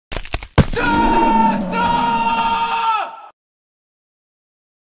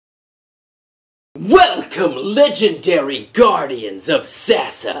Welcome, legendary guardians of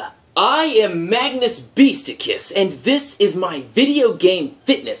SASA! I am Magnus Beasticus, and this is my video game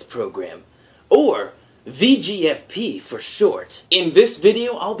fitness program, or VGFP for short. In this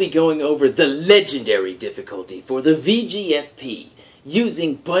video, I'll be going over the legendary difficulty for the VGFP,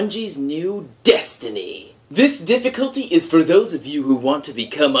 using Bungie's new Destiny. This difficulty is for those of you who want to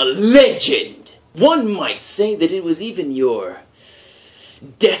become a legend. One might say that it was even your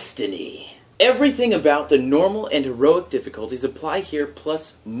destiny. Everything about the normal and heroic difficulties apply here,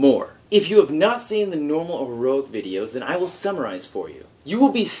 plus more. If you have not seen the normal or heroic videos, then I will summarize for you. You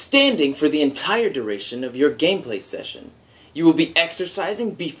will be standing for the entire duration of your gameplay session. You will be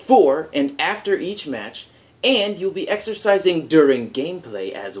exercising before and after each match, and you'll be exercising during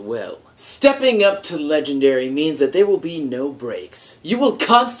gameplay as well. Stepping up to legendary means that there will be no breaks. You will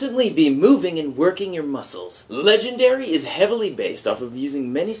constantly be moving and working your muscles. Legendary is heavily based off of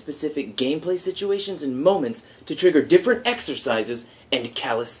using many specific gameplay situations and moments to trigger different exercises and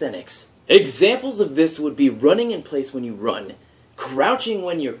calisthenics. Examples of this would be running in place when you run, crouching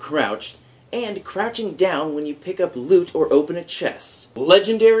when you're crouched, and crouching down when you pick up loot or open a chest.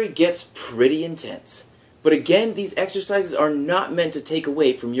 Legendary gets pretty intense. But again, these exercises are not meant to take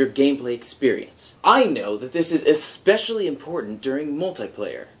away from your gameplay experience. I know that this is especially important during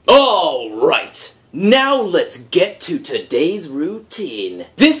multiplayer. Alright, now let's get to today's routine.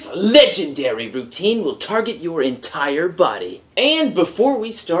 This legendary routine will target your entire body. And before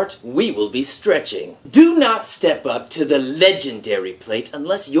we start, we will be stretching. Do not step up to the legendary plate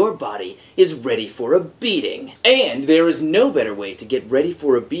unless your body is ready for a beating. And there is no better way to get ready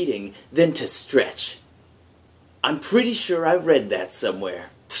for a beating than to stretch. I'm pretty sure I read that somewhere.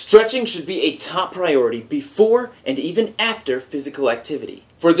 Stretching should be a top priority before and even after physical activity.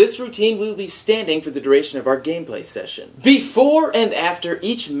 For this routine, we will be standing for the duration of our gameplay session. Before and after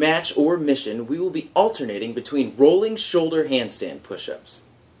each match or mission, we will be alternating between rolling shoulder handstand push-ups,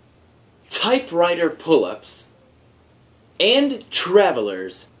 typewriter pull-ups, and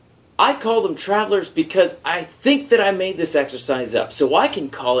travelers. I call them travelers because I think that I made this exercise up, so I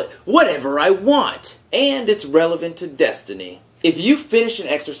can call it whatever I want. And it's relevant to Destiny. If you finish an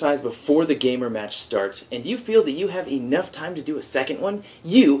exercise before the game or match starts, and you feel that you have enough time to do a second one,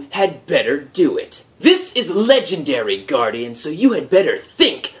 you had better do it. This is legendary, Guardian, so you had better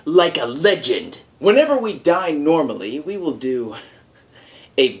think like a legend. Whenever we die normally, we will do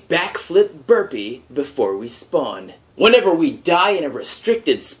a backflip burpee before we spawn. Whenever we die in a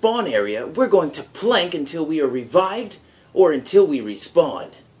restricted spawn area, we're going to plank until we are revived or until we respawn,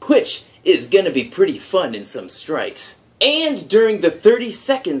 which is going to be pretty fun in some strikes. And during the 30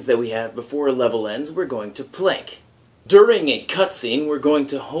 seconds that we have before a level ends, we're going to plank. During a cutscene, we're going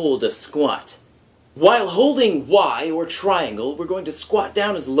to hold a squat. While holding Y or triangle, we're going to squat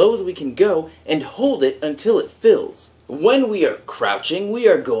down as low as we can go and hold it until it fills. When we are crouching, we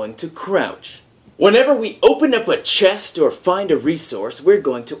are going to crouch. Whenever we open up a chest or find a resource, we're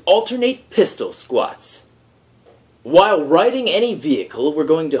going to alternate pistol squats. While riding any vehicle, we're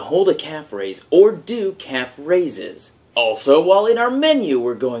going to hold a calf raise or do calf raises. Also, while in our menu,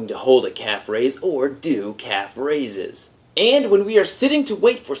 we're going to hold a calf raise or do calf raises. And when we are sitting to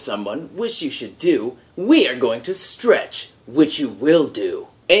wait for someone, which you should do, we are going to stretch, which you will do.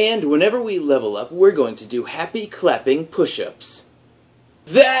 And whenever we level up, we're going to do happy clapping push-ups.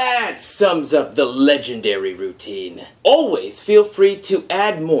 That sums up the legendary routine. Always feel free to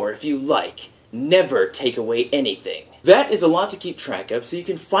add more if you like. Never take away anything. That is a lot to keep track of, so you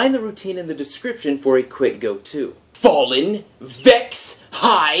can find the routine in the description for a quick go-to. Fallen, Vex,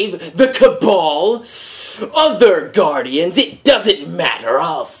 Hive, the Cabal, other Guardians, it doesn't matter,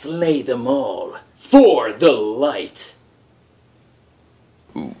 I'll slay them all. For the light.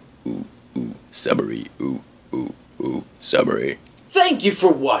 Ooh, ooh, ooh, summary, ooh, ooh, ooh, summary. Thank you for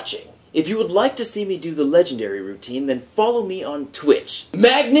watching. If you would like to see me do the legendary routine, then follow me on Twitch.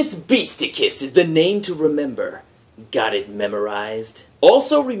 Magnus Beasticus is the name to remember. Got it memorized?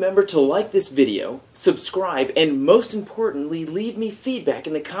 Also remember to like this video, subscribe, and most importantly, leave me feedback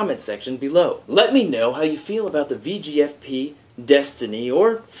in the comment section below. Let me know how you feel about the VGFP, Destiny,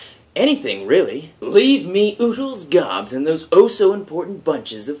 or anything really. Leave me oodles, gobs, and those oh-so-important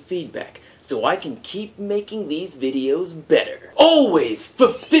bunches of feedback, so I can keep making these videos better. Always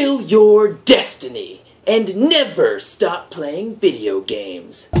fulfill your destiny, and never stop playing video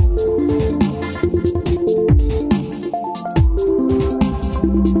games.